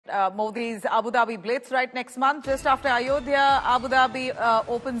Modi's Abu Dhabi Blitz right next month. Just after Ayodhya, Abu Dhabi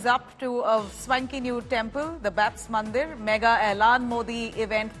opens up to a swanky new temple, the BAPS Mandir, mega Ahlan Modi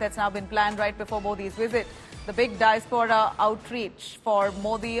event that's now been planned right before Modi's visit. The big diaspora outreach for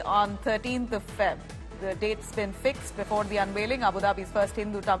Modi on 13th of Feb. The date's been fixed before the unveiling. Abu Dhabi's first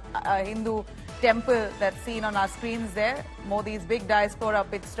Hindu temple that's seen on our screens there. Modi's big diaspora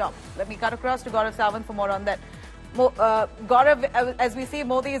pit stop. Let me cut across to Gaurav Sawant for more on that. Gaurav, as we see,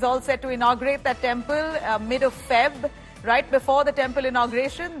 Modi is all set to inaugurate that temple mid of Feb. Right before the temple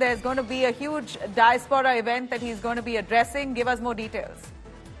inauguration, there's going to be a huge diaspora event that he's going to be addressing. Give us more details.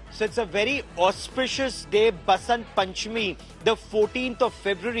 So it's a very auspicious day, Basant Panchami, the 14th of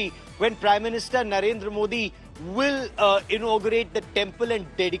February, when Prime Minister Narendra Modi will inaugurate the temple and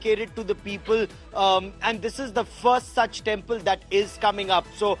dedicate it to the people. And this is the first such temple that is coming up.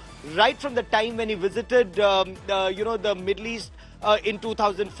 So right from the time when he visited, the Middle East in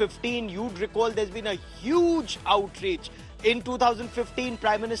 2015, you'd recall there's been a huge outreach. In 2015,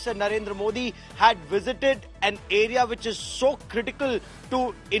 Prime Minister Narendra Modi had visited an area which is so critical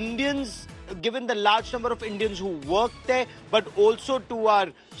to Indians, given the large number of Indians who work there, but also to our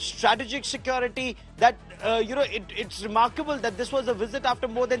strategic security, that, it's remarkable that this was a visit after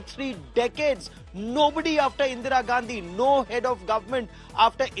more than 3 decades. Nobody after Indira Gandhi, no head of government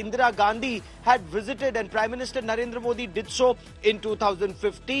after Indira Gandhi had visited, and Prime Minister Narendra Modi did so in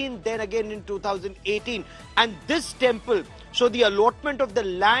 2015, then again in 2018. And this temple, so the allotment of the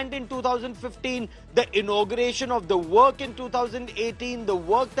land in 2015, the inauguration of the work in 2018, the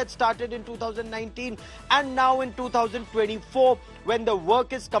work that started in 2019, and now in 2024, when the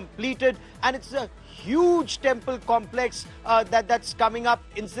work is completed, and it's a huge temple complex that's coming up.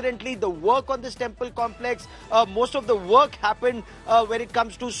 Incidentally, the work on this temple complex, most of the work happened when it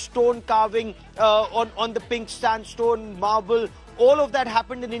comes to stone carving on the pink sandstone, marble. All of that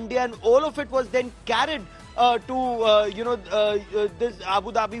happened in India, and all of it was then carried to this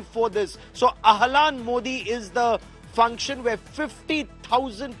Abu Dhabi for this. So Ahlan Modi is the function where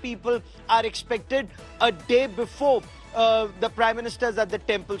 50,000 people are expected a day before the Prime Minister's at the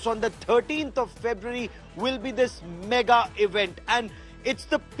temple. So on the 13th of February will be this mega event, and it's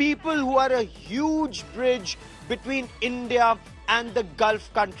the people who are a huge bridge between India and the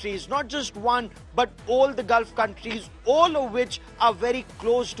Gulf countries, not just one, but all the Gulf countries, all of which are very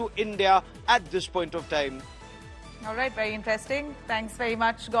close to India at this point of time. All right, very interesting. Thanks very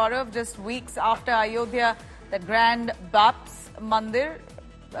much, Gaurav. Just weeks after Ayodhya, the grand BAPS Mandir,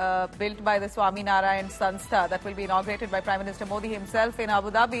 built by the Swaminarayan Sanstha, that will be inaugurated by Prime Minister Modi himself in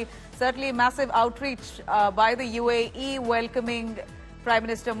Abu Dhabi. Certainly massive outreach by the UAE, welcoming Prime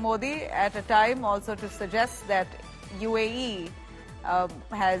Minister Modi at a time also to suggest that UAE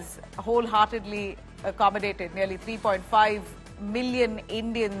has wholeheartedly accommodated nearly 3.5 million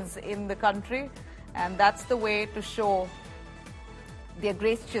Indians in the country, and that's the way to show their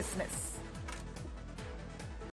graciousness.